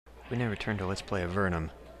We now return to Let's Play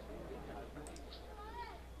Avernum.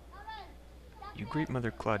 You greet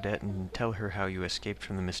Mother Claudette and tell her how you escaped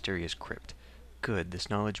from the mysterious crypt. Good, this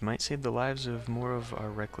knowledge might save the lives of more of our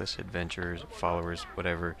reckless adventurers, followers,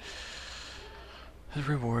 whatever. As a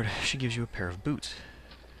reward, she gives you a pair of boots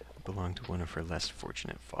that belong to one of her less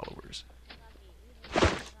fortunate followers.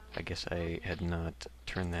 I guess I had not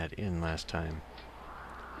turned that in last time.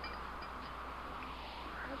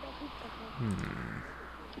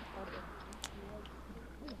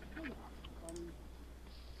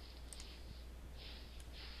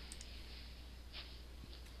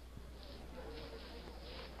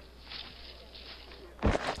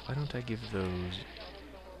 Why don't I give those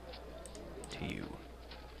to you?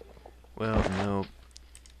 Well, no.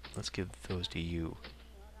 Let's give those to you.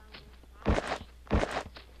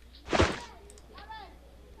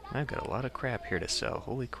 I've got a lot of crap here to sell.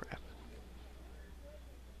 Holy crap.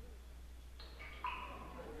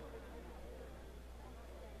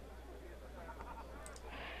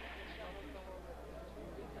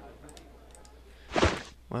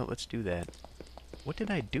 Well, let's do that. What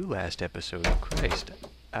did I do last episode? Christ.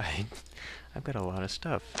 I've got a lot of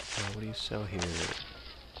stuff. What do you sell here?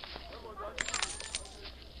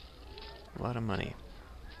 A lot of money.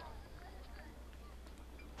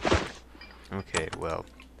 Okay, well.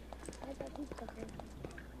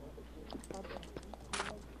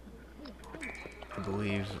 I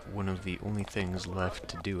believe one of the only things left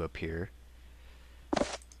to do up here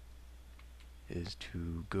is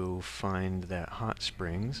to go find that hot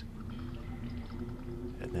springs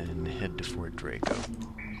and then head to Fort Draco.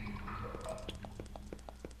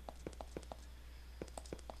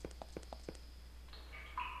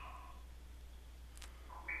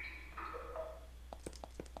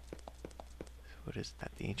 What is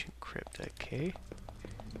that? The ancient crypt. Okay.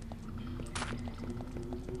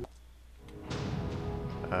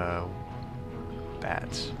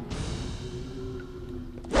 Bats.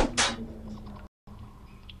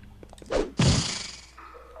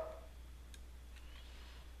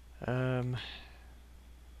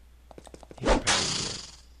 You can probably do it.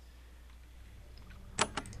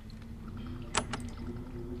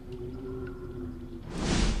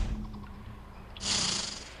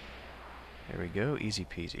 There we go, easy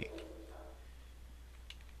peasy.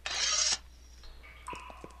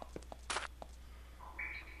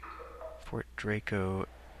 Fort Draco,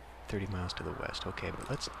 30 miles to the west. Okay, but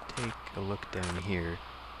let's take a look down here.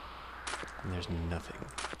 And there's nothing.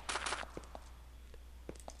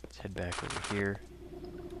 Let's head back over here.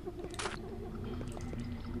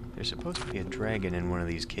 There's supposed to be a dragon in one of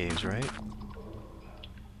these caves, right?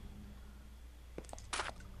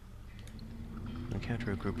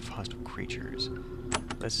 Encounter a group of hostile creatures.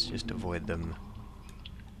 Let's just avoid them.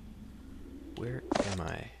 Where am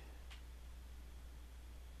I?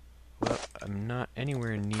 Well, I'm not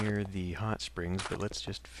anywhere near the hot springs, but let's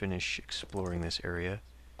just finish exploring this area.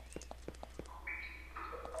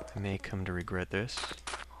 I may come to regret this.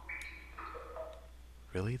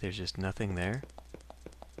 Really? There's just nothing there?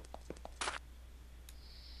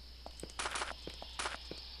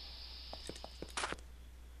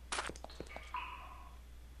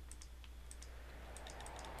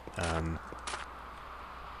 I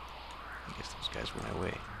guess those guys went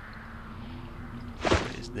away.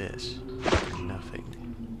 What is this? Nothing.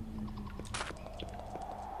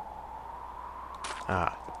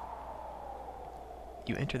 Ah.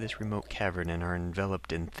 You enter this remote cavern and are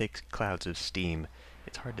enveloped in thick clouds of steam.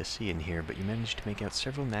 It's hard to see in here, but you manage to make out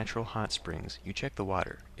several natural hot springs. You check the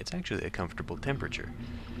water. It's actually a comfortable temperature.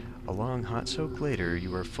 A long hot soak later,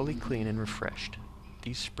 you are fully clean and refreshed.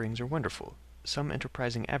 These springs are wonderful. Some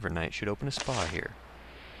enterprising Avernite should open a spa here.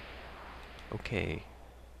 Okay.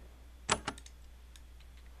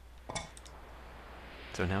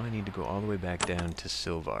 So now I need to go all the way back down to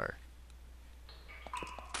Silvar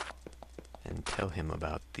and tell him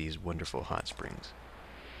about these wonderful hot springs.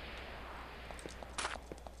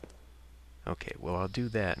 Okay, well I'll do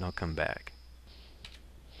that and I'll come back.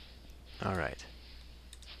 Alright.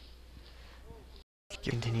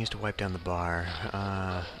 Continues to wipe down the bar.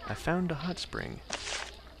 I found a hot spring.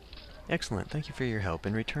 Excellent, thank you for your help.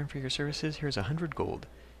 In return for your services, here's 100 gold.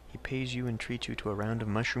 He pays you and treats you to a round of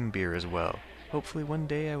mushroom beer as well. Hopefully one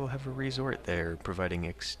day I will have a resort there, providing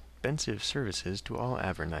expensive services to all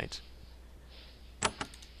Avernites.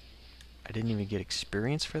 I didn't even get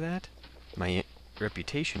experience for that? My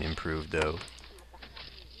reputation improved, though.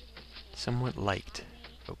 Somewhat liked.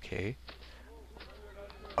 Okay.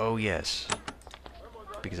 Oh, yes.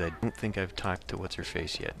 Because I don't think I've talked to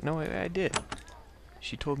What's-Her-Face yet. No, I did.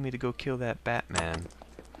 She told me to go kill that Batman,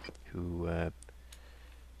 who I'm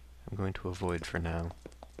going to avoid for now.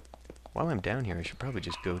 While I'm down here, I should probably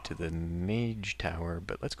just go to the Mage Tower,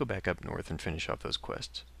 but let's go back up north and finish off those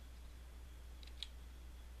quests.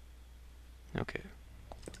 Okay.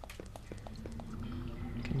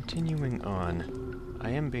 Continuing on, I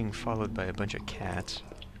am being followed by a bunch of cats.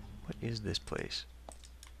 What is this place?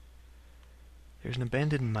 There's an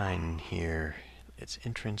abandoned mine here. Its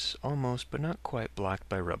entrance almost, but not quite, blocked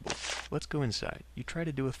by rubble. Let's go inside. You try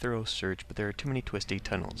to do a thorough search, but there are too many twisty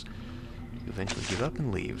tunnels. You eventually give up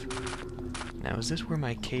and leave. Now, is this where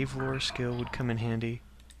my cave lore skill would come in handy?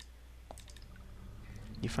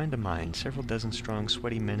 You find a mine. Several dozen strong,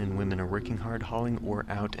 sweaty men and women are working hard, hauling ore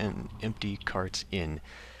out and empty carts in.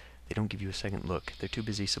 They don't give you a second look. They're too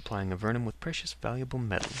busy supplying Avernum with precious, valuable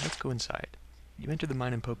metal. Let's go inside. You enter the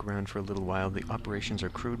mine and poke around for a little while. The operations are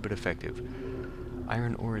crude but effective.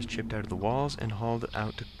 Iron ore is chipped out of the walls and hauled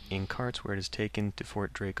out in carts where it is taken to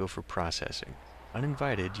Fort Draco for processing.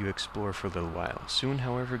 Uninvited, you explore for a little while. Soon,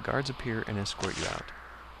 however, guards appear and escort you out.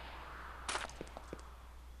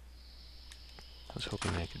 I was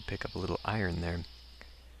hoping I could pick up a little iron there.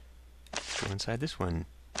 Let's go inside this one.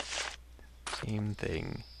 Same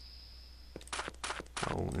thing.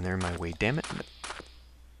 Oh, and they're in my way. Damn it!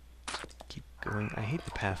 Keep going. I hate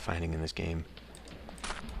the pathfinding in this game.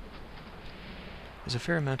 There's a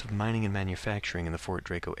fair amount of mining and manufacturing in the Fort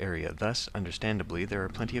Draco area. Thus, understandably, there are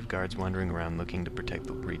plenty of guards wandering around looking to protect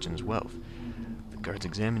the region's wealth. The guards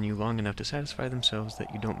examine you long enough to satisfy themselves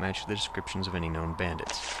that you don't match the descriptions of any known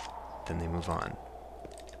bandits. Then they move on.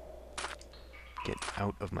 Get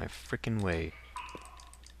out of my frickin' way.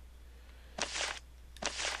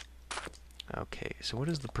 Okay, so what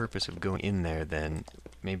is the purpose of going in there then?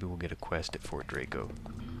 Maybe we'll get a quest at Fort Draco.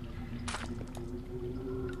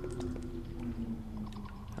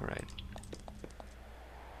 Alright.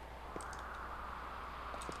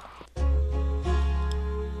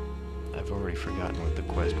 I've already forgotten what the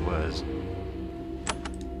quest was.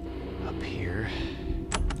 Up here.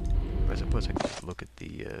 I suppose I could just look at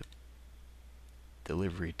the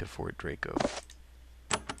delivery to Fort Draco.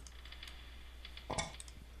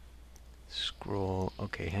 Scroll.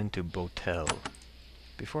 Okay, head to Botel.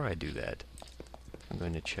 Before I do that, I'm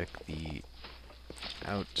going to check the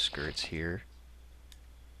outskirts here.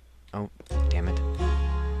 Oh, damn it.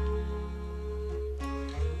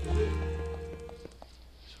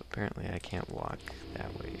 So apparently I can't walk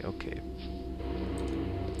that way. Okay.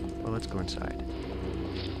 Well, let's go inside.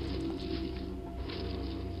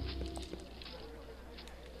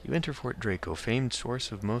 You enter Fort Draco, famed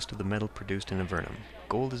source of most of the metal produced in Avernum.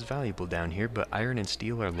 Gold is valuable down here, but iron and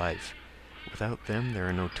steel are life. Without them, there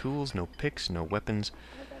are no tools, no picks, no weapons.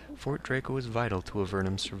 Fort Draco is vital to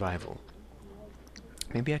Avernum's survival.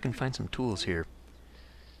 Maybe I can find some tools here.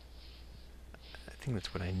 I think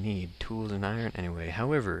that's what I need, tools and iron anyway.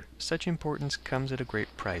 However, such importance comes at a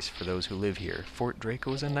great price for those who live here. Fort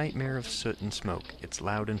Draco is a nightmare of soot and smoke. It's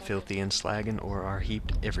loud and filthy, and slag and ore are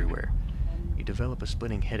heaped everywhere. You develop a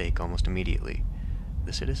splitting headache almost immediately.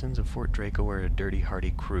 The citizens of Fort Draco are a dirty,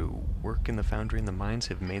 hardy crew. Work in the foundry and the mines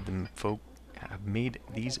have made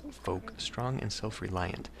these folk strong and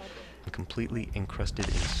self-reliant, and completely encrusted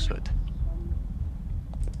in soot.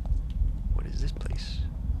 What is this place?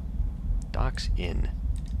 Docks Inn.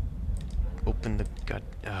 Open the god.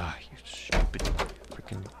 Ah, you stupid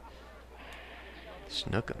frickin'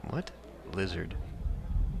 Snookum. What? Lizard.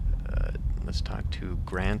 Let's talk to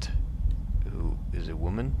Grant, who is a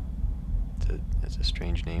woman. That's a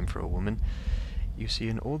strange name for a woman. You see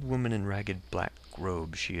an old woman in ragged black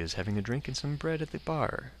robe. She is having a drink and some bread at the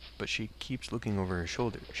bar, but she keeps looking over her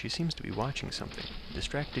shoulder. She seems to be watching something.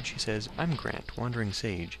 Distracted, she says, "I'm Grant, wandering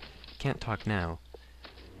sage. Can't talk now."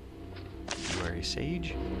 You are a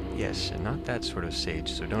sage? Yes, and not that sort of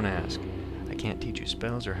sage, so don't ask. I can't teach you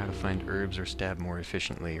spells or how to find herbs or stab more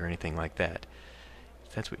efficiently or anything like that.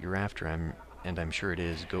 If that's what you're after, and I'm sure it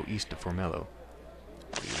is, go east to Formello.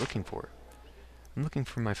 What are you looking for? I'm looking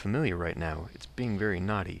for my familiar right now. It's being very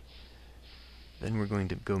naughty. Then we're going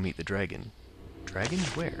to go meet the dragon. Dragon?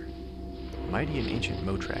 Where? Mighty and ancient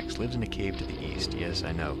Motrax lives in a cave to the east. Yes,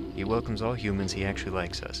 I know. He welcomes all humans. He actually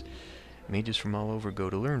likes us. Mages from all over go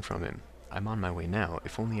to learn from him. I'm on my way now.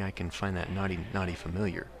 If only I can find that naughty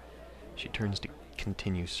familiar. She turns to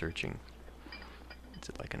continue searching. Is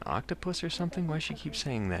it like an octopus or something? Why does she keep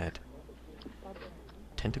saying that?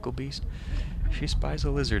 Tentacle beast? She spies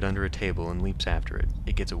a lizard under a table and leaps after it.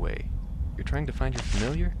 It gets away. You're trying to find your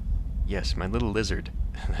familiar? Yes, my little lizard.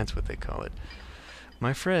 That's what they call it.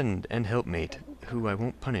 My friend and helpmate, who I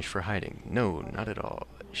won't punish for hiding. No, not at all.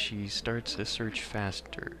 She starts to search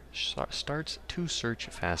faster as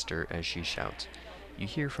she shouts. You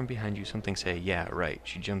hear from behind you something say, "Yeah, right."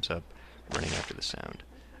 She jumps up, running after the sound.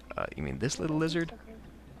 You mean this little lizard?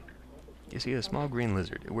 You see, a small green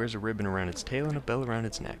lizard. It wears a ribbon around its tail and a bell around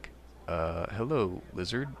its neck. Hello,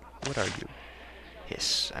 lizard. What are you?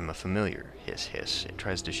 Hiss, I'm a familiar. Hiss, hiss. It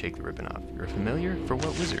tries to shake the ribbon off. You're a familiar? For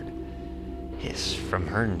what wizard? Hiss, from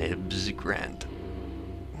her nibs, Grant.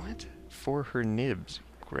 What? For her nibs,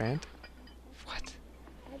 Grant? What?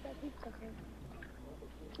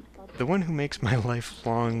 The one who makes my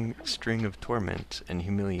lifelong string of torments and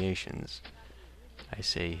humiliations. I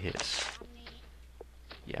say hiss.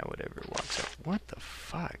 Yeah, whatever, walks up. What the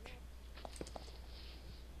fuck?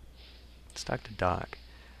 Let's talk to Doc.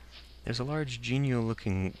 There's a large,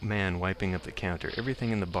 genial-looking man wiping up the counter.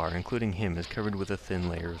 Everything in the bar, including him, is covered with a thin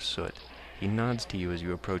layer of soot. He nods to you as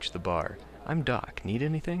you approach the bar. I'm Doc. Need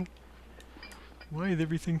anything? Why is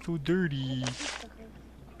everything so dirty?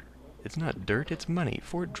 It's not dirt, it's money.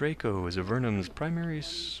 Fort Draco is Avernum's primary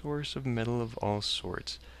source of metal of all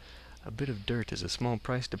sorts. A bit of dirt is a small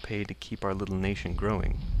price to pay to keep our little nation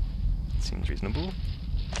growing. Seems reasonable.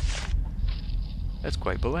 That's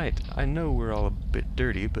quite polite. I know we're all a bit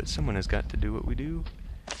dirty, but someone has got to do what we do.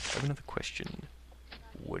 I have another question.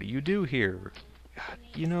 What do you do here?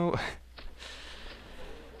 You know...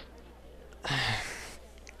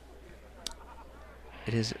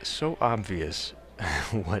 It is so obvious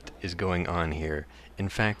what is going on here. In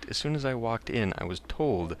fact, as soon as I walked in, I was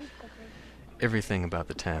told everything about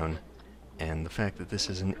the town, and the fact that this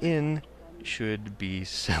is an inn should be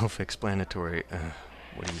self-explanatory.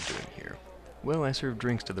 What are you doing here? Well, I serve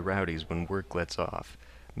drinks to the rowdies when work lets off.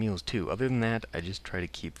 Meals, too. Other than that, I just try to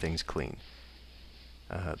keep things clean.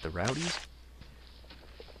 The rowdies?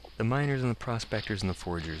 The miners and the prospectors and the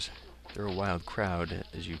forgers. They're a wild crowd,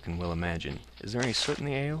 as you can well imagine. Is there any soot in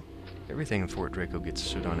the ale? Everything in Fort Draco gets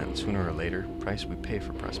soot on it sooner or later. Price we pay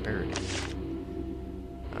for prosperity.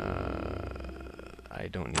 I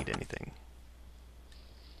don't need anything.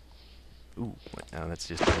 Ooh, what now? That's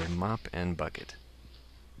just a mop and bucket.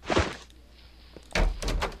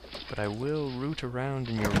 But I will root around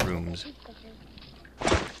in your rooms.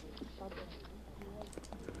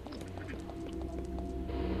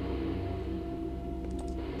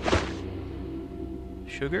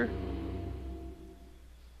 Sugar?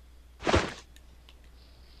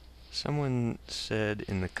 Someone said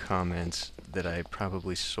in the comments that I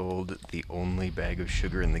probably sold the only bag of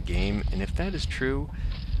sugar in the game, and if that is true,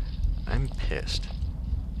 I'm pissed.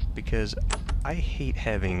 Because I hate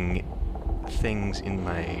having things in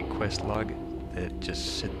my quest log that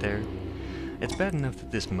just sit there. It's bad enough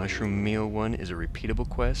that this mushroom meal one is a repeatable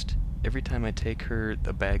quest. Every time I take her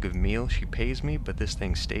a bag of meal, she pays me, but this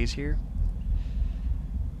thing stays here.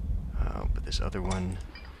 Oh, but this other one...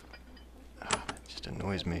 it just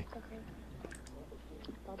annoys me.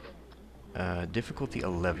 Difficulty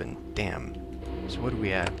 11. Damn. So what are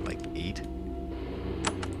we at? Like 8?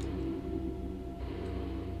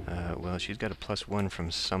 Well, she's got a +1 from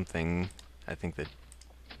something. I think the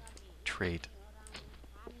trait...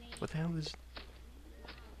 What the hell is...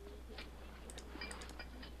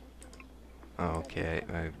 Oh, okay,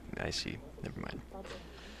 I see. Never mind.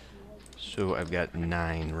 So I've got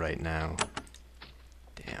 9 right now.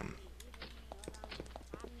 Damn.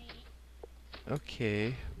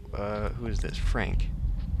 Okay, who is this? Frank.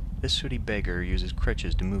 This sooty beggar uses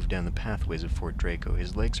crutches to move down the pathways of Fort Draco.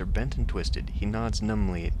 His legs are bent and twisted. He nods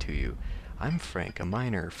numbly to you. I'm Frank, a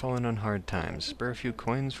miner, fallen on hard times. Spare a few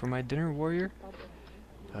coins for my dinner, warrior?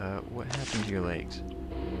 What happened to your legs?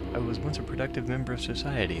 I was once a productive member of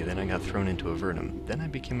society, then I got thrown into Avernum. Then I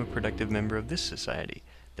became a productive member of this society.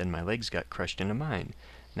 Then my legs got crushed in a mine.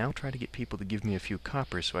 Now try to get people to give me a few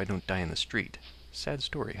coppers so I don't die in the street. Sad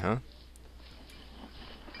story, huh?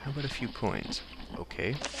 How about a few coins?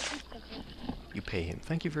 Okay. You pay him.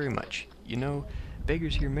 Thank you very much. You know,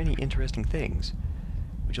 beggars hear many interesting things.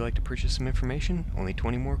 Would you like to purchase some information? Only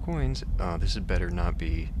 20 more coins. Oh, this had better not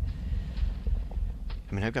be...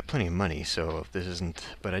 I mean, I've got plenty of money, so this isn't...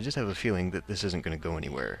 But I just have a feeling that this isn't going to go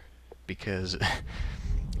anywhere. Because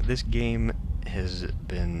this game has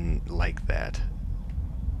been like that.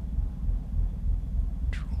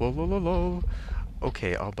 Trollololo.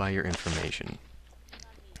 Okay, I'll buy your information.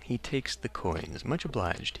 He takes the coins. Much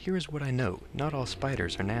obliged. Here is what I know. Not all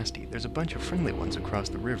spiders are nasty. There's a bunch of friendly ones across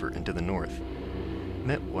the river and to the north.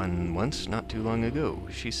 Met one once not too long ago.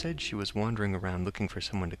 She said she was wandering around looking for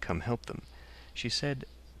someone to come help them. She said,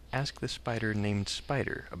 ask the spider named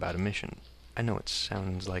Spider about a mission. I know it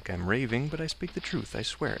sounds like I'm raving, but I speak the truth. I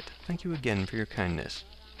swear it. Thank you again for your kindness.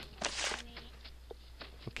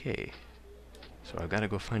 Okay. So I've got to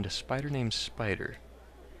go find a spider named Spider.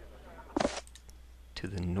 To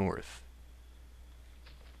the north.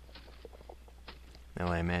 Now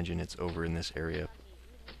I imagine it's over in this area.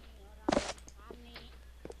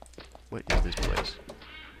 What is this place?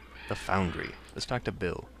 The Foundry. Let's talk to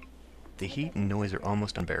Bill. The heat and noise are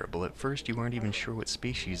almost unbearable. At first, you aren't even sure what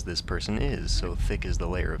species this person is, so thick is the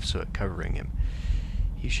layer of soot covering him.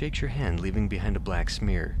 He shakes your hand, leaving behind a black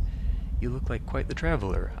smear. You look like quite the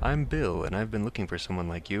traveler. I'm Bill, and I've been looking for someone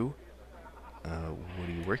like you. What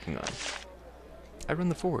are you working on? I run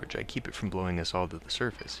the forge. I keep it from blowing us all to the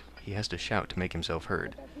surface. He has to shout to make himself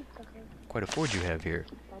heard. Quite a forge you have here.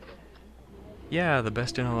 Yeah, the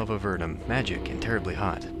best in all of Avernum. Magic and terribly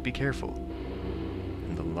hot. Be careful.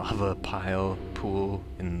 And the lava pile pool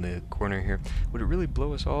in the corner here. Would it really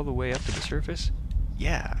blow us all the way up to the surface?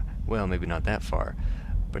 Yeah. Well, maybe not that far.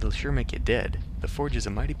 But it'll sure make you dead. The forge is a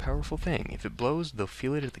mighty powerful thing. If it blows, they'll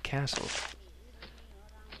feel it at the castle.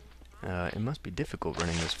 It must be difficult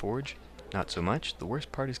running this forge. Not so much. The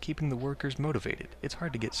worst part is keeping the workers motivated. It's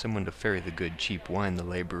hard to get someone to ferry the good, cheap wine the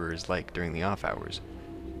laborers like during the off hours.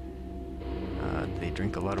 They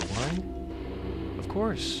drink a lot of wine? Of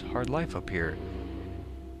course. Hard life up here.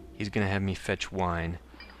 He's gonna have me fetch wine.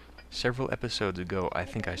 Several episodes ago, I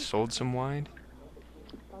think I sold some wine.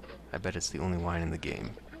 I bet it's the only wine in the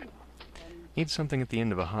game. Need something at the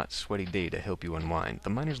end of a hot, sweaty day to help you unwind.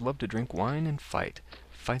 The miners love to drink wine and fight.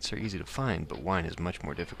 Fights are easy to find, but wine is much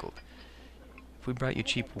more difficult. If we brought you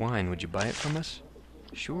cheap wine, would you buy it from us?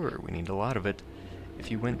 Sure, we need a lot of it.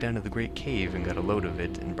 If you went down to the Great Cave and got a load of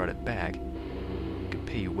it and brought it back, we could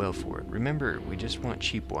pay you well for it. Remember, we just want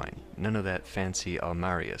cheap wine. None of that fancy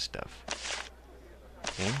Almaria stuff.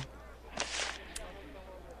 Okay?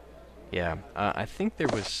 Yeah, I think there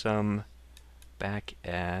was some back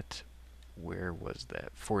at... where was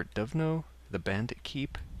that? Fort Duvno? The Bandit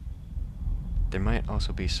Keep? There might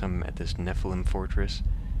also be some at this Nephilim fortress.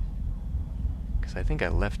 Because I think I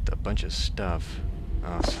left a bunch of stuff.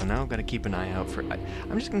 So now I've got to keep an eye out for...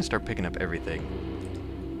 I'm just going to start picking up everything.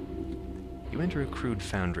 You enter a crude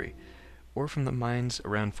foundry. Ore from the mines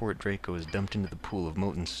around Fort Draco is dumped into the pool of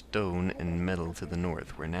molten stone and metal to the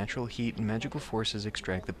north, where natural heat and magical forces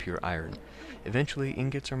extract the pure iron. Eventually,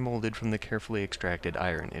 ingots are molded from the carefully extracted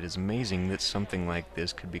iron. It is amazing that something like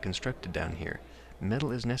this could be constructed down here.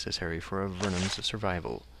 Metal is necessary for Avernum's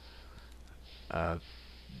survival.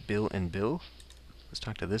 Bill and Bill? Let's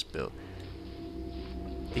talk to this Bill.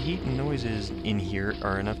 The heat and noises in here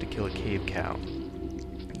are enough to kill a cave cow.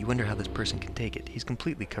 You wonder how this person can take it. He's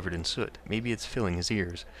completely covered in soot. Maybe it's filling his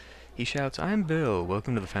ears. He shouts, "I'm Bill.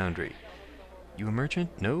 Welcome to the foundry." You a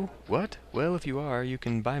merchant? No? What? Well, if you are, you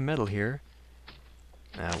can buy metal here.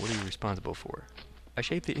 What are you responsible for? I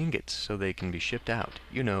shape the ingots so they can be shipped out.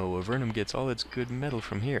 You know, Avernum gets all its good metal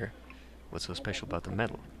from here. What's so special about the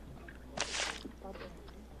metal?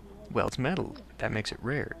 Well, it's metal. That makes it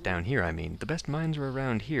rare. Down here, I mean. The best mines are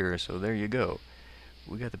around here, so there you go.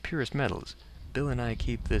 We got the purest metals. Bill and I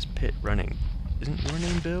keep this pit running. Isn't your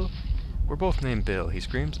name Bill? We're both named Bill, he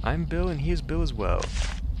screams. I'm Bill and he is Bill as well.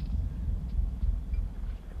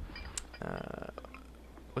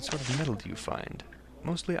 What sort of metal do you find?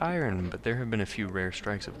 Mostly iron, but there have been a few rare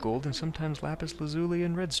strikes of gold and sometimes lapis lazuli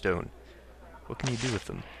and redstone. What can you do with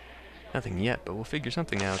them? Nothing yet, but we'll figure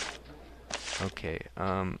something out. Okay,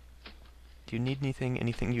 do you need anything?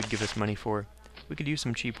 Anything you'd give us money for? We could use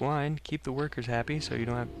some cheap wine, keep the workers happy so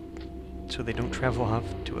they don't travel off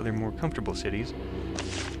to other more comfortable cities.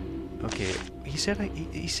 Okay, he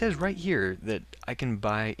says right here that I can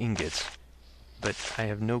buy ingots, but I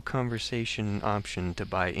have no conversation option to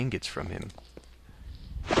buy ingots from him.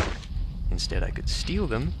 Instead, I could steal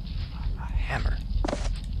them. A hammer.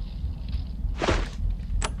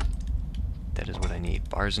 That is what I need.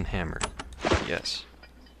 Bars and hammer. Yes.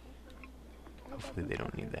 Hopefully they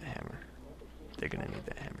don't need that hammer. They're gonna need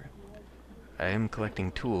that hammer. I am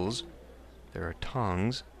collecting tools. There are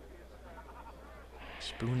tongs.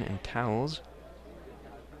 Spoon and towels.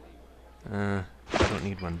 I don't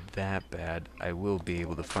need one that bad. I will be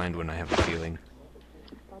able to find one, I have a feeling.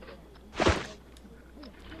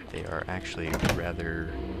 They are actually rather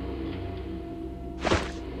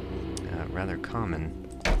common.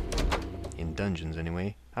 In dungeons,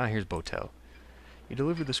 anyway. Ah, here's Botel. You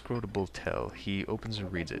deliver the scroll to Botel. He opens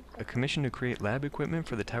and reads it. A commission to create lab equipment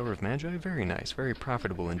for the Tower of Magi? Very nice. Very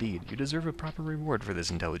profitable indeed. You deserve a proper reward for this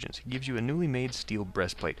intelligence. He gives you a newly made steel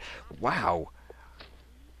breastplate. Wow!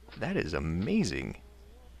 That is amazing.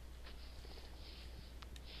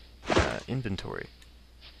 Inventory.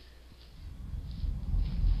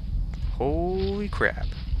 Holy crap.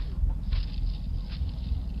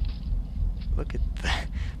 Look at that.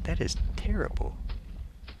 That is terrible.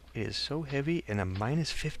 It is so heavy and a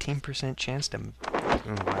minus 15% chance to... Oh,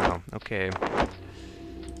 wow. Okay.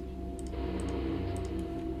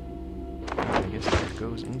 I guess that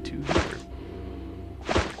goes into here.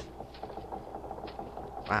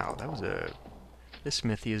 Wow, that was a... This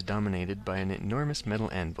smithy is dominated by an enormous metal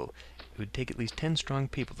anvil. It would take at least 10 strong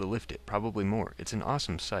people to lift it, probably more. It's an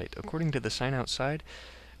awesome sight. According to the sign outside,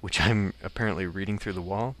 which I'm apparently reading through the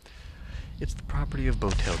wall, it's the property of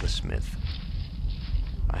Botel the smith.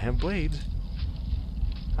 I have blades.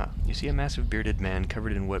 Ah, you see a massive bearded man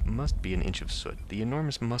covered in what must be an inch of soot. The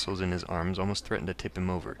enormous muscles in his arms almost threaten to tip him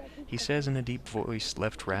over. He says in a deep voice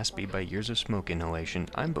left raspy by years of smoke inhalation,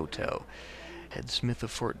 "I'm Botel, head smith of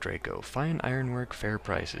Fort Draco. Fine ironwork, fair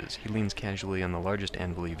prices." He leans casually on the largest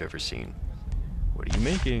anvil you've ever seen. "What are you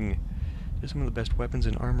making?" "There's some of the best weapons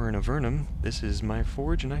and armor in Avernum. This is my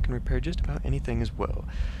forge, and I can repair just about anything as well.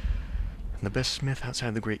 I'm the best smith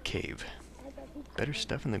outside the Great Cave." Better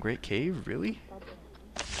stuff in the Great Cave? Really?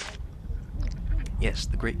 Yes,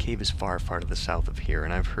 the Great Cave is far, far to the south of here,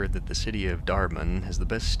 and I've heard that the city of Darman has the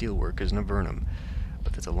best steelworkers in Avernum.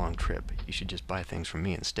 But that's a long trip. You should just buy things from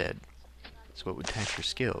me instead. So what would tax your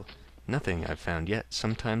skill? Nothing I've found yet.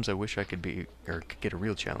 Sometimes I wish I could get a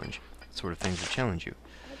real challenge. What sort of things would challenge you?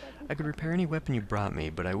 I could repair any weapon you brought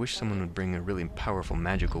me, but I wish someone would bring a really powerful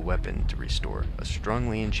magical weapon to restore. A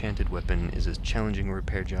strongly enchanted weapon is as challenging a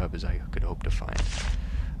repair job as I could hope to find.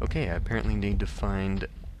 Okay, I apparently need to find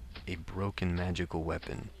a broken magical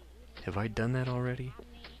weapon. Have I done that already?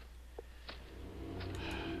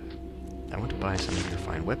 I want to buy some of your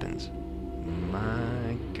fine weapons.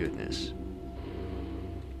 My goodness.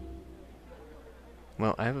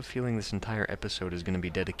 Well, I have a feeling this entire episode is going to be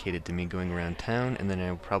dedicated to me going around town, and then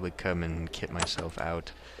I'll probably come and kit myself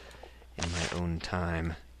out in my own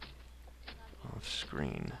time. Off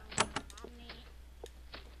screen.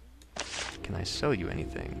 Can I sell you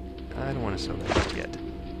anything? I don't want to sell that just yet.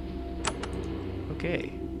 Okay.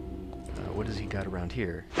 What does he got around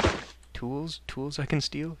here? Tools? Tools I can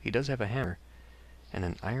steal? He does have a hammer. And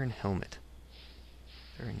an iron helmet.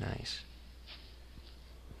 Very nice.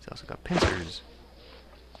 He's also got pincers.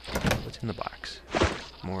 What's in the box?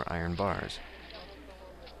 More iron bars.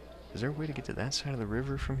 Is there a way to get to that side of the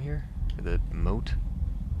river from here? Or the moat?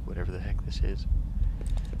 Whatever the heck this is.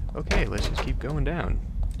 Okay, let's just keep going down.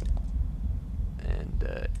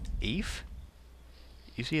 And, Eve?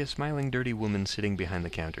 You see a smiling, dirty woman sitting behind the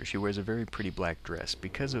counter. She wears a very pretty black dress.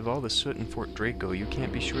 Because of all the soot in Fort Draco, you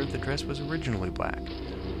can't be sure if the dress was originally black.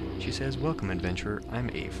 She says, "Welcome, adventurer. I'm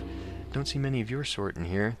Eve. Don't see many of your sort in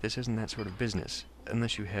here. This isn't that sort of business.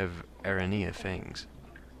 Unless you have Arania fangs."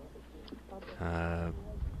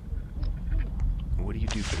 What do you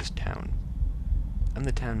do for this town? "I'm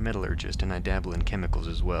the town metallurgist, and I dabble in chemicals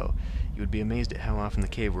as well. You would be amazed at how often the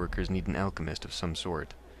cave workers need an alchemist of some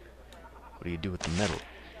sort." "What do you do with the metal?"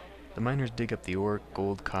 "The miners dig up the ore,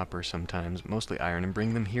 gold, copper sometimes, mostly iron, and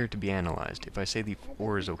bring them here to be analyzed. If I say the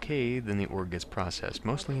ore is okay, then the ore gets processed,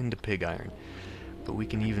 mostly into pig iron. But we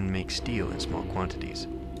can even make steel in small quantities."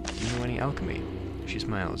 "Do you know any alchemy?" She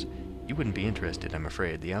smiles. "You wouldn't be interested, I'm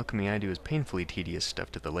afraid. The alchemy I do is painfully tedious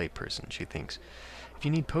stuff to the layperson," she thinks. "If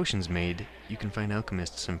you need potions made, you can find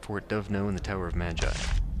alchemists in Fort Dovno and the Tower of Magi."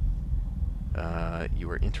 You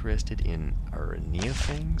are interested in Arania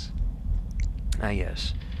fangs? Ah,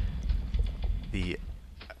 yes. The,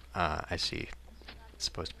 I see. It's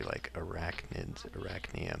supposed to be like arachnids,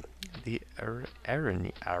 arachnia. The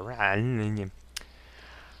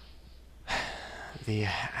The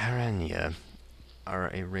Arania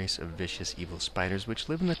are a race of vicious, evil spiders which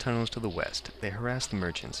live in the tunnels to the west. They harass the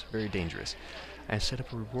merchants. Very dangerous. I have set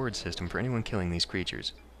up a reward system for anyone killing these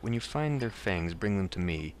creatures. When you find their fangs, bring them to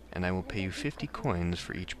me, and I will pay you 50 coins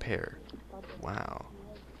for each pair. Wow.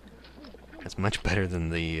 That's much better than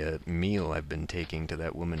the meal I've been taking to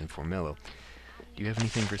that woman in Formello. "Do you have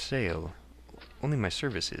anything for sale?" "Only my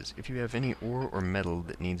services. If you have any ore or metal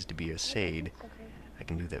that needs to be assayed, I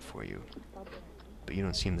can do that for you. But you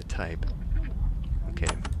don't seem the type."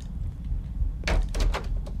 Okay.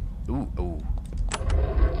 Ooh, oh.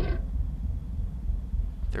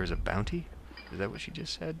 There's a bounty? Is that what she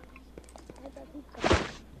just said?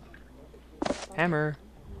 Hammer!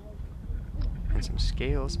 And some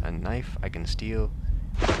scales, a knife I can steal.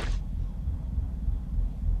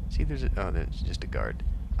 See, there's a... Oh, that's just a guard.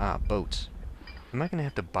 Ah, boats. Am I gonna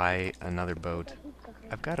have to buy another boat?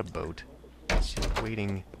 I've got a boat. It's just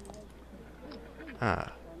waiting...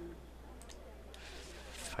 Ah.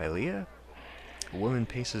 Philea? A woman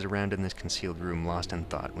paces around in this concealed room, lost in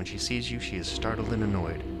thought. When she sees you, she is startled and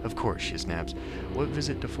annoyed. Of course, she snaps. What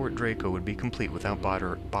visit to Fort Draco would be complete without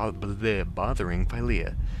bothering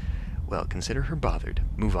Philea? Well, consider her bothered.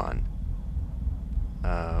 Move on.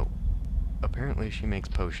 Apparently she makes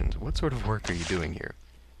potions. What sort of work are you doing here?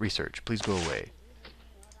 Research. Please go away.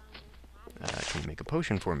 Can you make a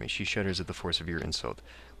potion for me? She shudders at the force of your insult.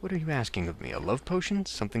 What are you asking of me? A love potion?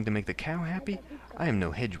 Something to make the cow happy? I am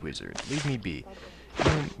no hedge wizard. Leave me be. You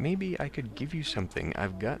know, maybe I could give you something.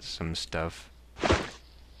 I've got some stuff.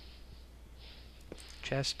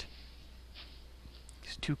 Chest.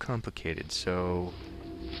 It's too complicated, so...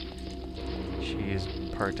 She is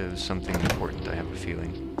part of something important, I have a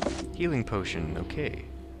feeling. Healing potion, okay.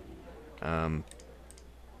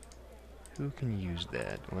 Who can use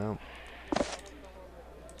that? Well...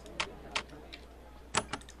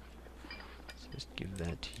 let's just give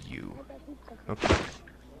that to you. Okay.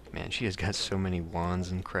 Man, she has got so many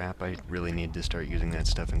wands and crap, I really need to start using that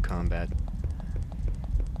stuff in combat.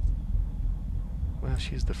 Well,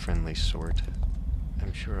 she's the friendly sort.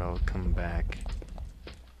 I'm sure I'll come back.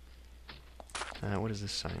 What does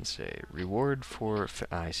this sign say? Reward for...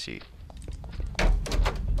 I see.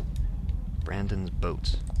 Brandon's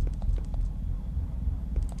boats.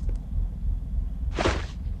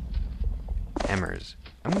 Hammers.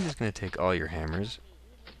 I'm just gonna take all your hammers.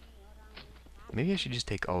 Maybe I should just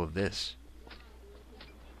take all of this.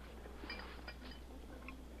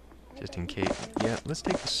 Just in case. Yeah, let's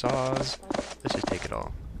take the saws. Let's just take it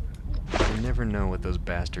all. You never know what those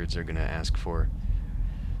bastards are gonna ask for.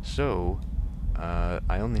 So,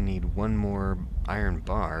 I only need one more iron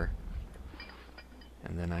bar,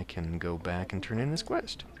 and then I can go back and turn in this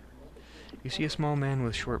quest. You see a small man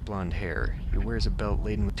with short blonde hair. He wears a belt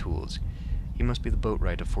laden with tools. He must be the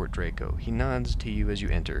boatwright of Fort Draco. He nods to you as you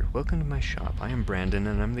enter. Welcome to my shop. I am Brandon,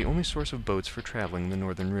 and I'm the only source of boats for traveling the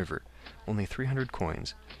Northern River. Only 300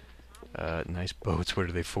 coins. Nice boats. What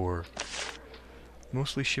are they for?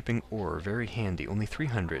 Mostly shipping ore. Very handy. Only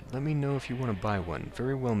 300. Let me know if you want to buy one.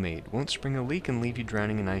 Very well made. Won't spring a leak and leave you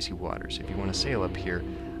drowning in icy waters. If you want to sail up here,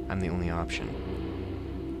 I'm the only option.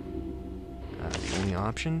 The only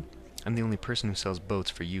option? I'm the only person who sells boats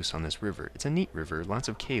for use on this river. It's a neat river, lots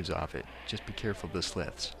of caves off it. Just be careful of the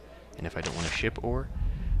sliths. And if I don't want to ship ore,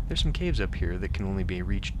 there's some caves up here that can only be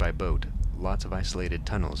reached by boat. Lots of isolated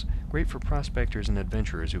tunnels. Great for prospectors and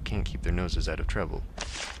adventurers who can't keep their noses out of trouble.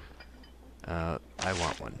 I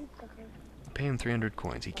want one. Pay him 300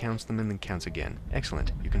 coins. He counts them and then counts again.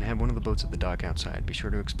 Excellent. You can have one of the boats at the dock outside. Be sure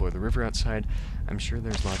to explore the river outside. I'm sure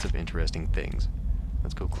there's lots of interesting things.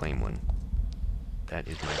 Let's go claim one. That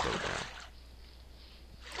is my boat now.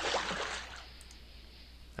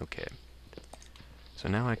 Okay. So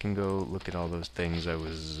now I can go look at all those things I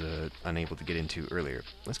was unable to get into earlier.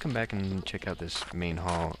 Let's come back and check out this main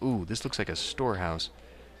hall. Ooh, this looks like a storehouse.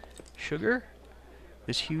 Sugar?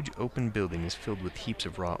 This huge open building is filled with heaps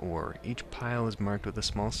of raw ore. Each pile is marked with a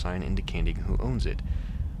small sign indicating who owns it.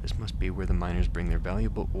 This must be where the miners bring their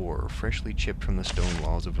valuable ore, freshly chipped from the stone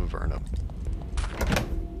walls of Avernum.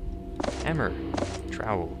 Hammer.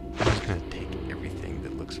 Trowel. I'm just gonna take everything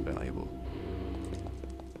that looks valuable.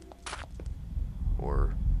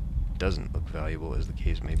 Or doesn't look valuable, as the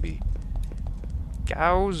case may be.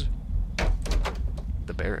 Cows!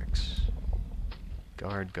 The barracks.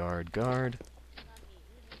 Guard, guard, guard.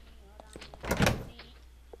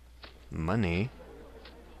 Money.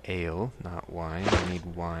 Ale, not wine. I need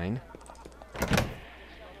wine.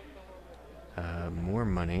 More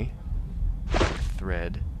money.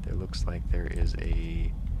 Thread. There looks like there is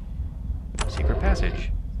a secret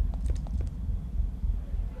passage.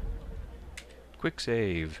 Quick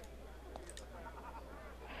save.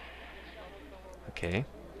 Okay.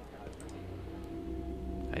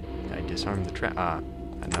 I disarmed the trap. Ah,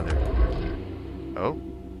 another. Oh.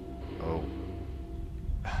 Oh.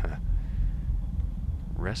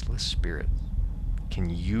 Restless spirit. Can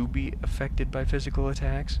you be affected by physical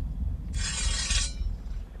attacks?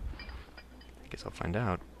 I guess I'll find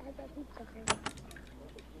out.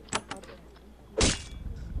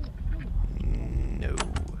 No.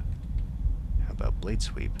 How about blade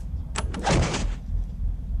sweep?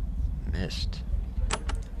 Missed.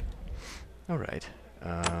 Alright.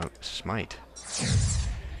 Smite.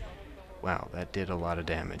 Wow, that did a lot of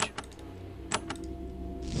damage.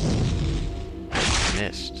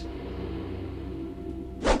 Missed.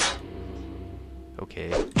 Okay,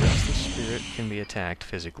 the spirit can be attacked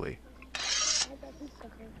physically.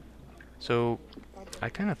 So, I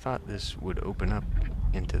kind of thought this would open up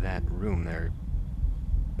into that room there.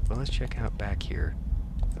 Well, let's check out back here.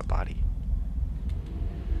 A body.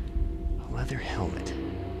 A leather helmet.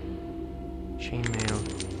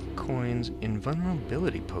 Chainmail. Coins.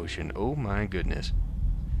 Invulnerability potion. Oh my goodness.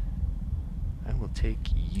 I will take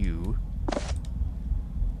you.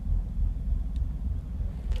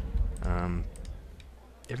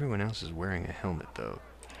 Everyone else is wearing a helmet, though.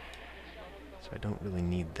 So I don't really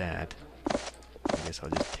need that. I guess I'll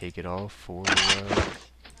just take it all for,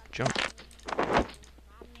 jump.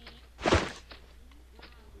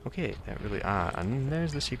 Okay, that really... Ah, and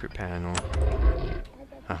there's the secret panel.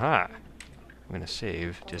 Haha! I'm gonna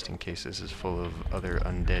save, just in case this is full of other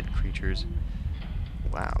undead creatures.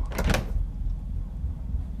 Wow.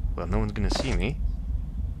 Well, no one's gonna see me.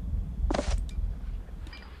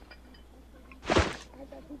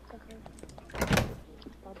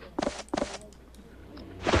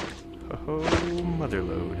 Oh,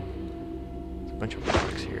 motherload. There's a bunch of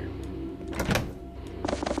rocks here.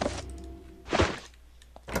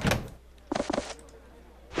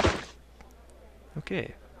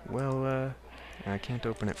 Okay, well, I can't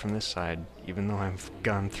open it from this side, even though I've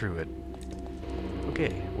gone through it.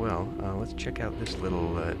 Okay, well, let's check out this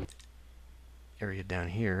little area down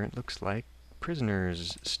here. It looks like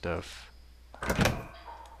prisoners' stuff.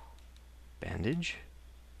 Bandage.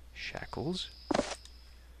 Shackles.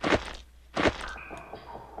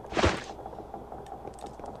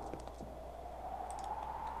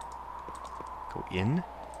 Go in.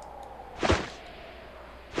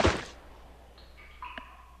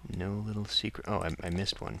 No little secret. Oh, I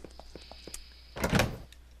missed one.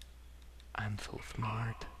 I'm so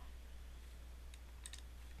smart.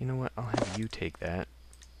 You know what? I'll have you take that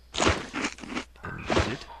and use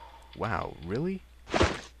it. Wow, really?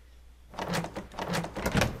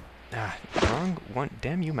 Ah, wrong one.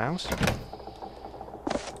 Damn you, mouse.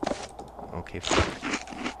 Okay, fine.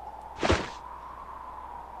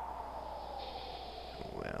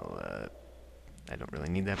 Well, I don't really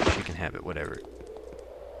need that, but she can have it. Whatever.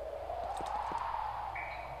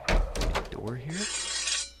 Door here?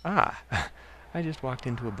 Ah! I just walked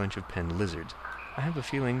into a bunch of penned lizards. I have a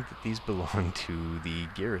feeling that these belong to the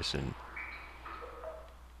garrison.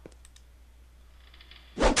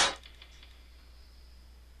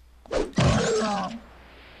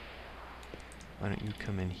 Why don't you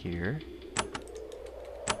come in here?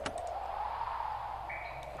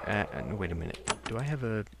 No, wait a minute. Do I have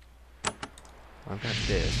a... I've got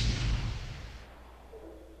this.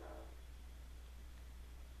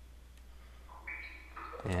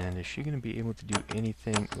 And is she going to be able to do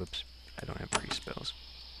anything? Whoops, I don't have pre-spells.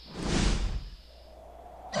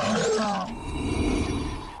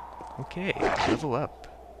 Okay, level up.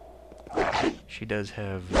 She does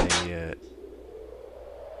have a,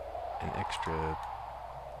 an extra...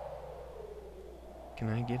 Can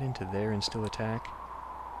I get into there and still attack?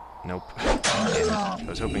 Nope. I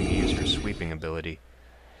was hoping to use her sweeping ability.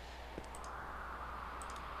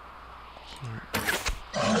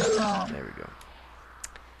 There we go.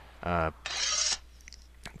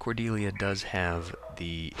 Cordelia does have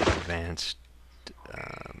the advanced,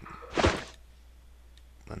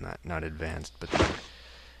 well, not advanced, but the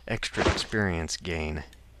extra experience gain.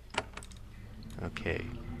 Okay.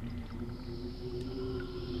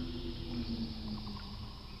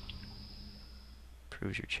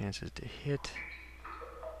 Improves your chances to hit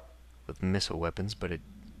with missile weapons, but it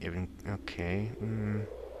even... Okay.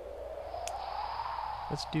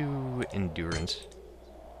 Let's do endurance.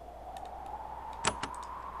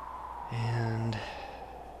 And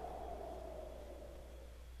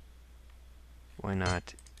why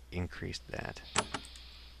not increase that?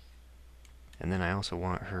 And then I also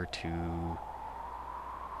want her to...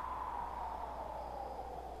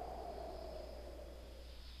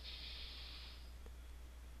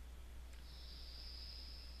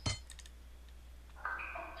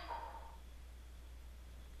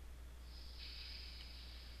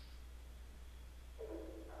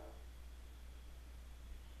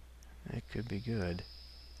 That could be good.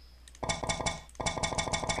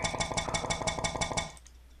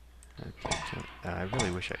 Okay, I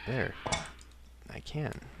really wish I... There. I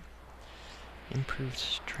can. Improved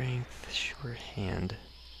strength, sure hand.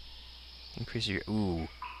 Increase your... Ooh.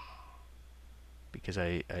 Because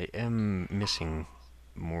I am missing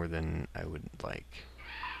more than I would like.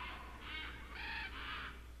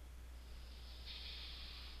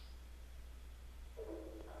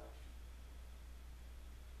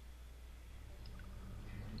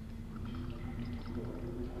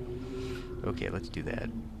 Okay, let's do that.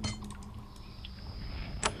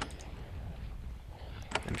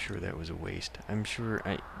 I'm sure that was a waste. I'm sure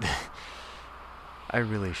I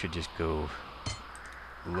really should just go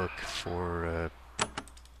look for,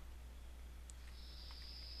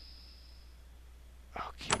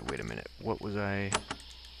 Okay, wait a minute. What was I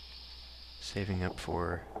saving up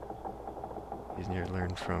for? He's near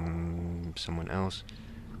learned from someone else.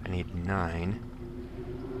 I need 9.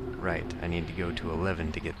 Right, I need to go to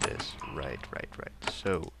 11 to get this. Right.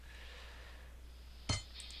 So,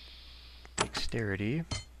 dexterity.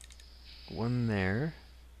 1 there.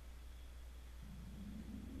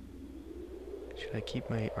 Should Should I keep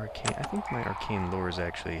my arcane? I think my arcane lore is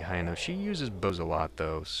actually high enough. She uses bows a lot,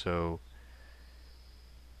 though, so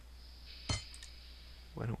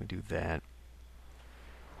why don't we do that?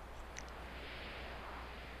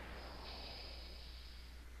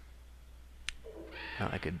 Now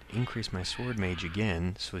I could increase my sword mage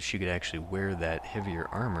again, so she could actually wear that heavier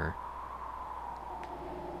armor.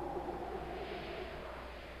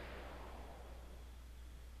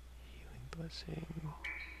 Healing blessing.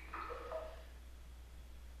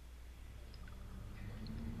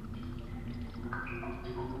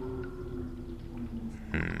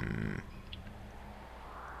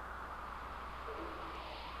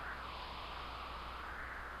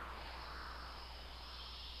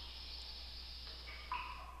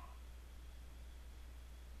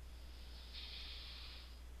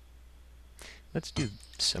 Let's do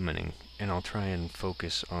summoning, and I'll try and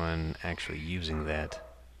focus on actually using that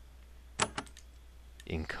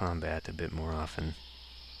in combat a bit more often.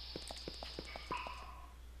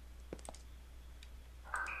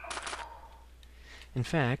 In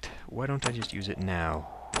fact, why don't I just use it now?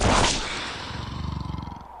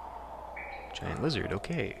 Giant lizard,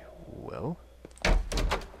 okay. Well.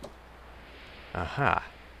 Aha.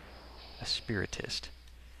 A spiritist.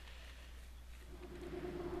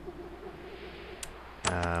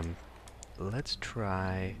 Let's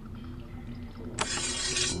try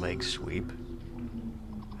leg sweep.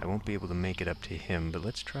 I won't be able to make it up to him, but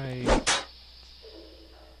let's try...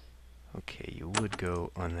 Okay, you would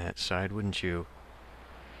go on that side, wouldn't you?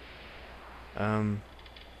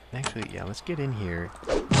 Actually, yeah, let's get in here,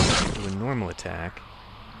 do a normal attack,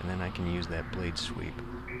 and then I can use that blade sweep.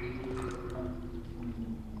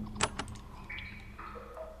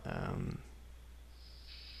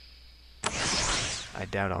 I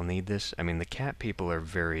doubt I'll need this. I mean, the cat people are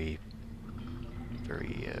very,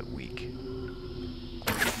 very weak.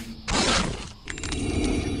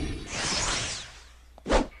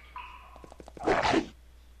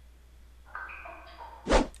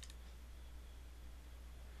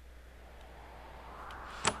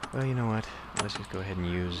 Well, you know what? Let's just go ahead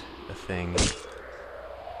and use a thing.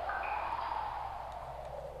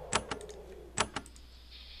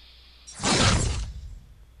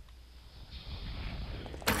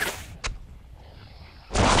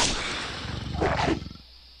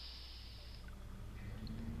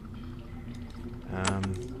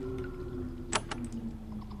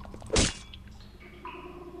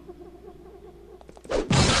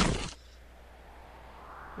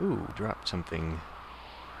 Ooh, dropped something.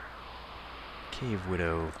 Cave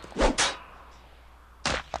Widow.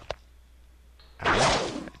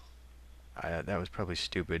 That was probably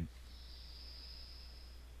stupid.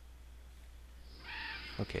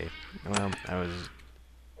 Okay, well, I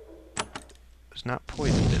was not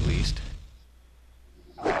poisoned at least.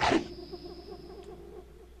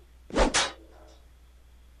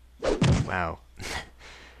 Wow.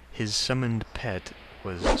 His summoned pet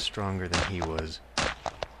was stronger than he was.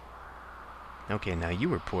 Okay, now you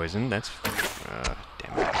were poisoned. That's...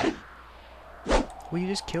 damn it. Will you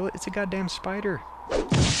just kill it? It's a goddamn spider.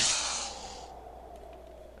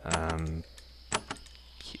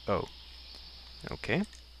 Oh. Okay.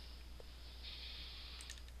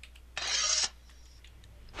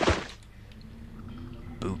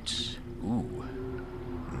 Boots. Ooh.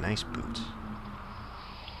 Nice boots.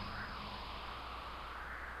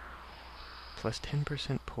 Plus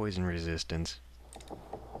 10% poison resistance.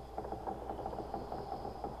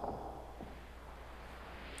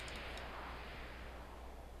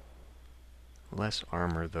 Less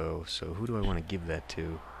armor, though, so who do I want to give that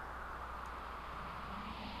to?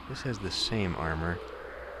 This has the same armor.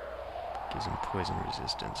 Gives him poison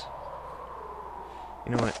resistance.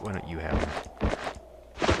 You know what? Why don't you have him?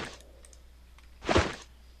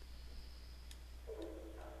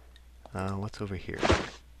 What's over here?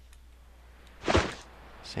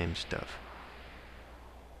 Same stuff.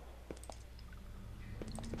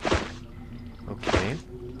 Okay.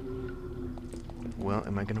 Well,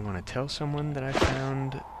 am I going to want to tell someone that I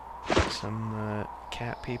found some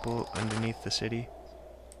cat people underneath the city?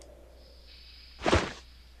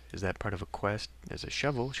 Is that part of a quest? There's a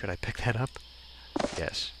shovel. Should I pick that up?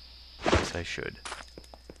 Yes. Yes, I should.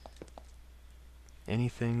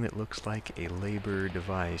 Anything that looks like a labor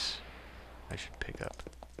device, I should pick up.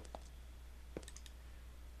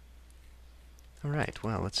 Alright,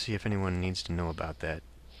 well, let's see if anyone needs to know about that.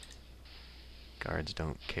 Guards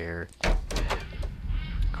don't care.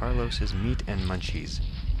 Carlos's Meat and Munchies.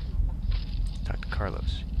 Talk to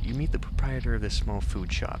Carlos. You meet the proprietor of this small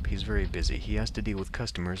food shop. He's very busy. He has to deal with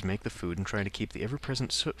customers, make the food, and try to keep the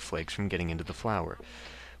ever-present soot flakes from getting into the flour.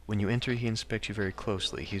 When you enter, he inspects you very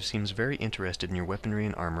closely. He seems very interested in your weaponry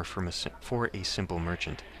and armor for a simple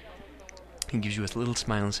merchant. He gives you a little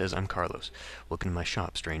smile and says, "I'm Carlos. Welcome to my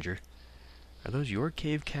shop, stranger." Are those your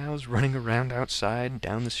cave cows running around outside,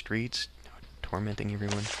 down the streets, tormenting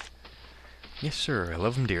everyone? Yes, sir, I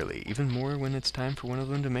love them dearly, even more when it's time for one of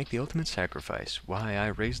them to make the ultimate sacrifice. Why, I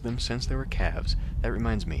raised them since they were calves. That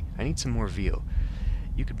reminds me, I need some more veal.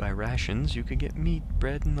 You could buy rations, you could get meat,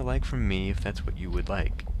 bread, and the like from me if that's what you would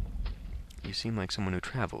like. You seem like someone who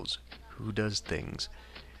travels, who does things.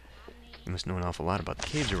 You must know an awful lot about the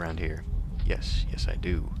caves around here. Yes, I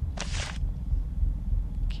do.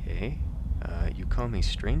 Okay, you call me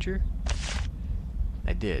stranger?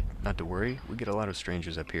 I did. Not to worry, we get a lot of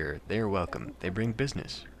strangers up here. They are welcome. They bring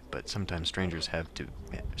business. But sometimes strangers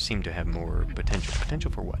seem to have more potential. Potential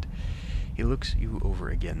for what? He looks you over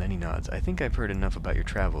again, then he nods. I think I've heard enough about your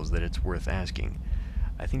travels that it's worth asking.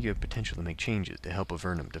 I think you have potential to make changes, to help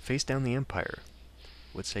Avernum, to face down the Empire.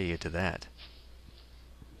 What say you to that?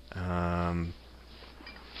 I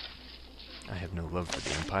have no love for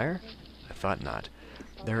the Empire? I thought not.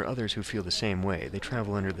 There are others who feel the same way. They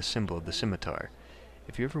travel under the symbol of the scimitar.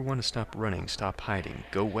 If you ever want to stop running, stop hiding,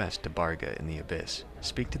 go west to Barga in the Abyss.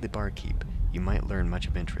 Speak to the barkeep. You might learn much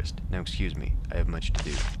of interest. Now excuse me, I have much to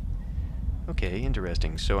do. Okay,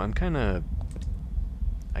 interesting. So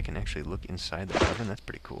I can actually look inside the oven. That's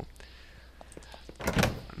pretty cool.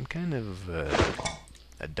 I'm kind of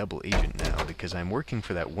a double agent now, because I'm working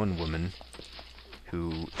for that one woman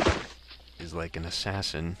who is like an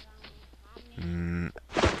assassin. Don't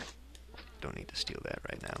need to steal that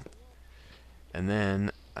right now. And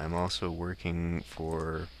then I'm also working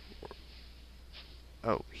for...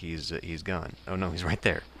 Oh, he's gone. Oh no, he's right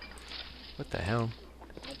there. What the hell?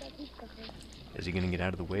 Is he gonna get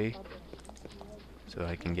out of the way? So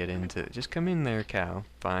I can get into... Just come in there, cow.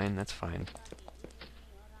 Fine, that's fine.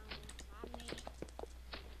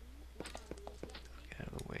 Get out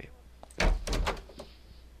of the way.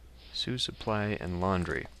 Sue's supply and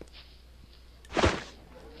laundry.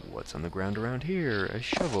 What's on the ground around here? A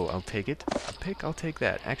shovel, I'll take it. A pick, I'll take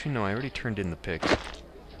that. Actually, no, I already turned in the pick.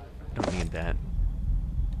 Don't need that.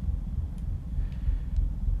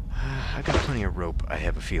 I got plenty of rope, I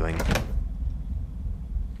have a feeling.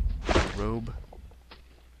 Robe.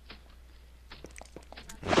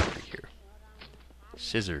 What's over here?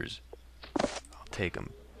 Scissors. I'll take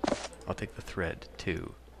them. I'll take the thread,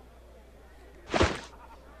 too.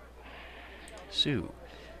 Sue.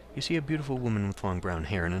 You see a beautiful woman with long brown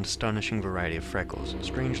hair and an astonishing variety of freckles.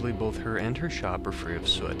 Strangely, both her and her shop are free of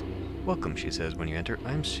soot. Welcome, she says when you enter.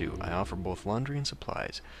 I'm Sue. I offer both laundry and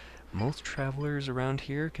supplies. Most travelers around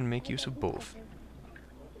here can make use of both.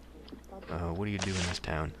 What do you do in this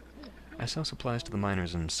town? I sell supplies to the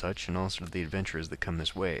miners and such, and also to the adventurers that come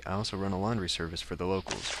this way. I also run a laundry service for the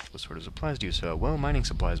locals. What sort of supplies do you sell? Well, mining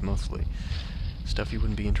supplies mostly. Stuff you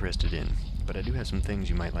wouldn't be interested in. But I do have some things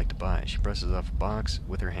you might like to buy. She presses off a box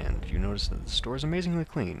with her hand. You notice that the store is amazingly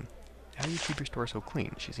clean. How do you keep your store so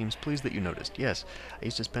clean? She seems pleased that you noticed. Yes, I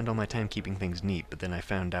used to spend all my time keeping things neat, but then I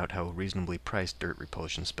found out how reasonably priced dirt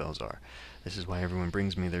repulsion spells are. This is why everyone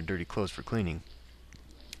brings me their dirty clothes for cleaning.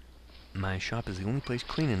 My shop is the only place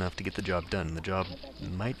clean enough to get the job done. The job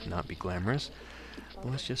might not be glamorous, but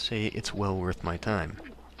let's just say it's well worth my time.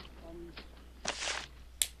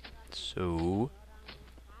 So,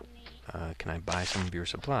 can I buy some of your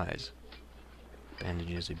supplies?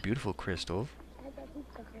 Bandage is a beautiful crystal.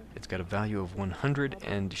 It's got a value of 100,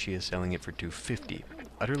 and she is selling it for 250.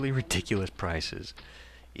 Utterly ridiculous prices.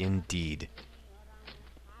 Indeed.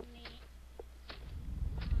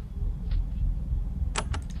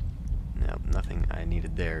 No, nothing I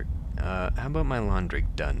needed there. How about my laundry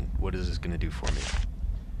done? What is this gonna do for me?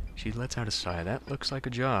 She lets out a sigh. That looks like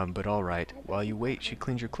a job, but alright. While you wait, she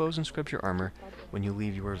cleans your clothes and scrubs your armor. When you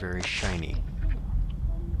leave, you are very shiny.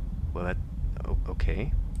 Well, that... Oh,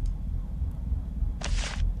 okay.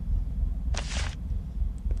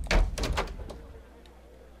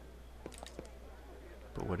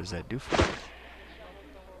 But what does that do for me?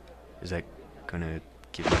 Is that gonna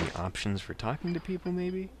give me options for talking to people,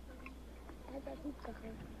 maybe?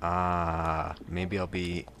 Ah, maybe I'll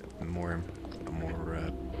be more,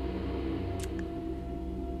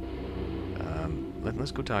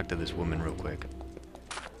 let's go talk to this woman real quick.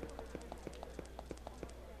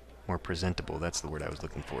 More presentable, that's the word I was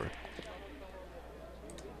looking for.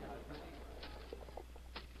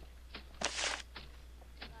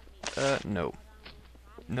 No.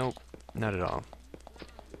 Nope, not at all.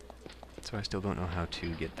 So I still don't know how to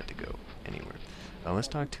get that to go anywhere. Let's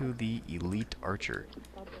talk to the elite archer.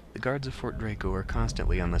 The guards of Fort Draco are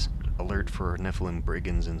constantly on alert for Nephilim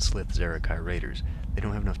brigands and Slith Zerakai raiders. They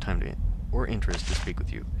don't have enough time to or interest to speak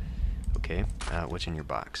with you. Okay, what's in your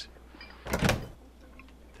box?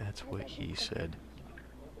 That's what he said.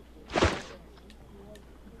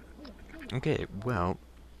 Okay, well,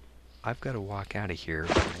 I've got to walk out of here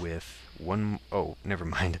with one... Oh, never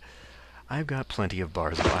mind. I've got plenty of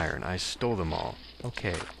bars of iron. I stole them all.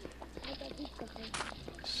 Okay.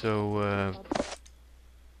 So,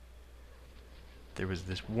 there was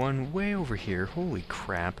this one way over here. Holy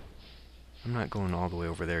crap. I'm not going all the way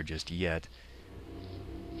over there just yet.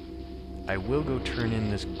 I will go turn in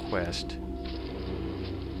this quest.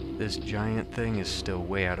 This giant thing is still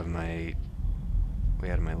way out of my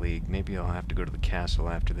league. Maybe I'll have to go to the castle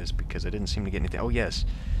after this because I didn't seem to get anything. Oh yes,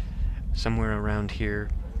 somewhere around here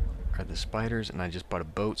are the spiders, and I just bought a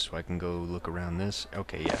boat so I can go look around this.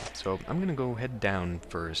 Okay, yeah. So I'm gonna go head down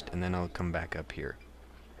first, and then I'll come back up here.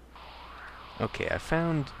 Okay, I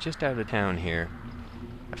found just out of town here.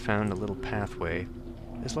 I found a little pathway.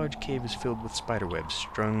 This large cave is filled with spider webs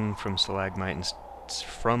strung from stalagmite and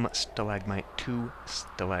from stalagmite to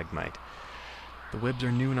stalagmite. The webs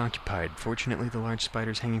are new and occupied. Fortunately, the large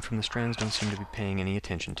spiders hanging from the strands don't seem to be paying any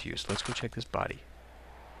attention to you, so let's go check this body.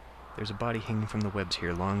 There's a body hanging from the webs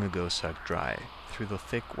here, long ago sucked dry. Through the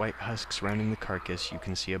thick white husk surrounding the carcass, you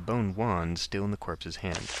can see a bone wand still in the corpse's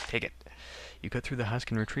hand. Take it. You cut through the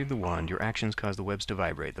husk and retrieve the wand. Your actions cause the webs to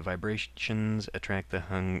vibrate. The vibrations attract the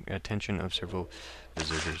attention of several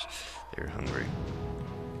visitors. They're hungry.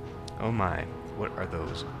 Oh my, what are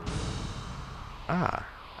those? Ah,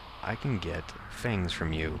 I can get fangs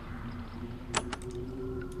from you.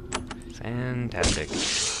 Fantastic.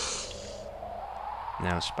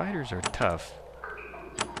 Now, spiders are tough.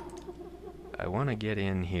 I want to get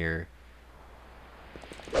in here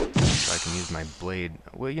so I can use my blade.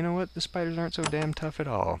 Well, you know what? The spiders aren't so damn tough at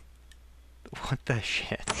all. What the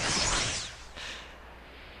shit?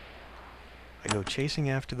 I go chasing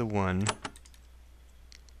after the one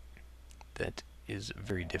that is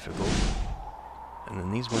very difficult. And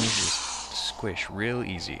then these ones just squish real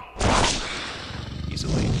easily.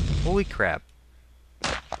 Holy crap.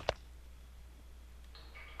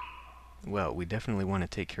 Well, we definitely want to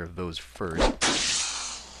take care of those first.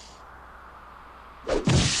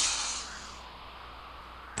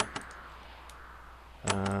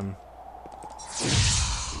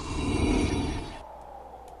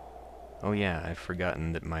 Oh yeah, I've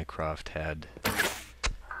forgotten that Mycroft had...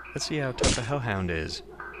 Let's see how tough a hellhound is.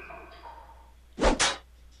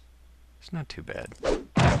 It's not too bad.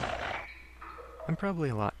 I'm probably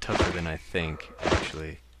a lot tougher than I think,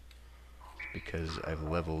 actually, because I've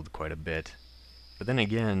leveled quite a bit. But then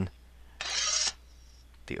again,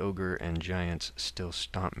 the ogre and giants still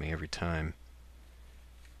stomp me every time.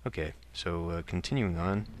 Okay, so continuing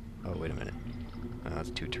on. Oh, wait a minute.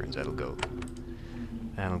 That's 2 turns. That'll go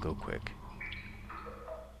quick.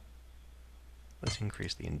 Let's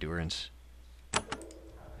increase the endurance.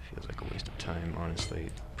 Feels like a waste of time, honestly.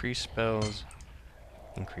 Priest spells.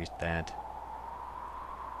 Increase that.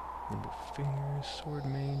 Nimble fingers, sword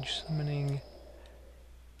mage, summoning,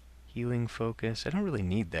 healing focus. I don't really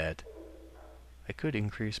need that. I could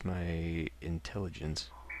increase my intelligence.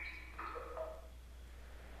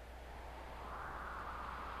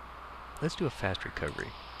 Let's do a fast recovery.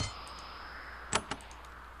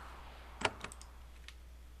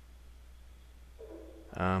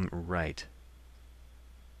 Right.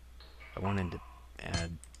 I wanted to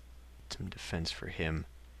add some defense for him.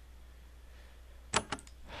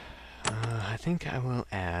 I think I will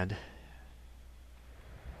add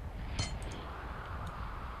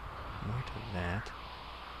more to that.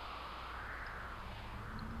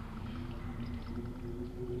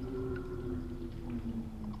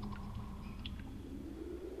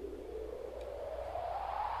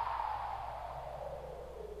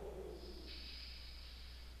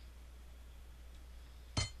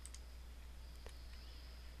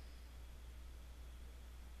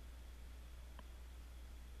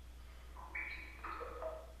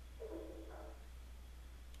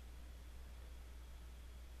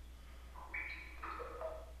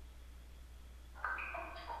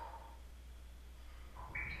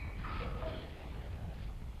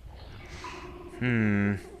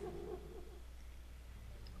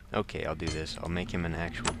 Okay, I'll do this. I'll make him an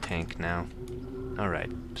actual tank now.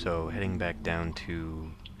 Alright, so heading back down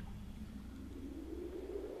to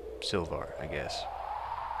Silvar, I guess.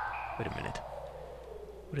 Wait a minute.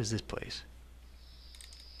 What is this place?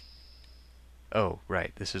 Oh,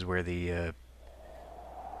 right. This is where the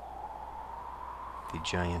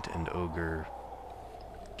giant and ogre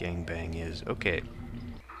gangbang is. Okay.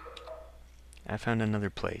 I found another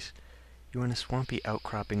place. You're in a swampy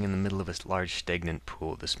outcropping in the middle of a large stagnant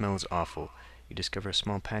pool. The smell is awful. You discover a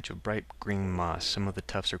small patch of bright green moss. Some of the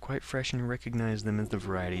tufts are quite fresh, and you recognize them as the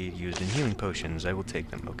variety used in healing potions. I will take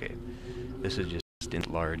them. Okay. This is just in a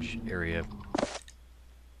large area.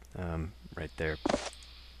 Right there.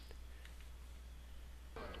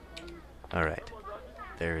 Alright.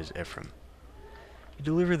 There is Ephraim. You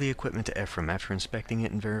deliver the equipment to Ephraim. After inspecting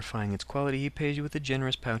it and verifying its quality, he pays you with a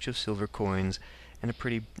generous pouch of silver coins and a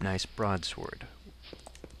pretty nice broadsword.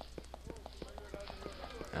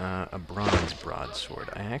 A bronze broadsword.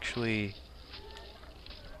 Where'd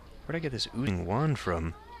I get this oozing wand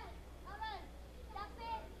from? I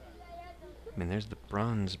mean, there's the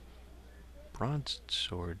bronze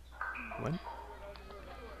broadsword. What?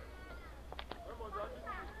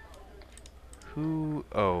 Who?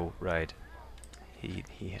 Oh, right.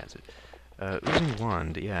 He has it. Oozing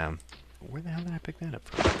wand, yeah. Where the hell did I pick that up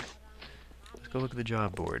from? Let's go look at the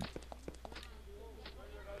job board.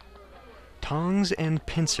 Tongs and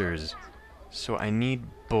pincers. So I need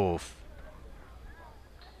both.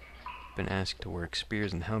 Been asked to work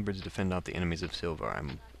spears and halberds to fend off the enemies of Silvar. I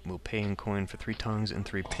will pay in coin for 3 tongs and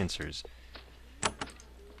 3 pincers.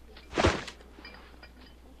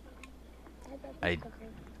 I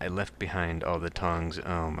left behind all the tongs.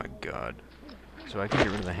 Oh my god. So I can get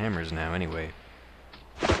rid of the hammers now anyway.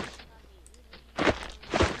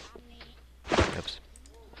 Oops.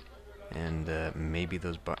 And maybe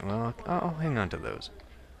those well, I'll hang on to those.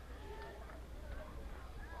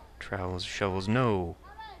 Trowels, shovels, no.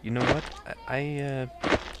 You know what? I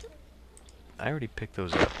already picked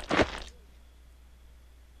those up.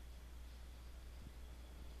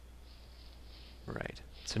 Right.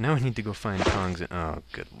 So now I need to go find tongs and oh,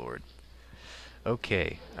 good lord.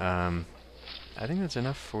 Okay. I think that's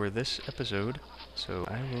enough for this episode. So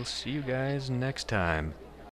I will see you guys next time.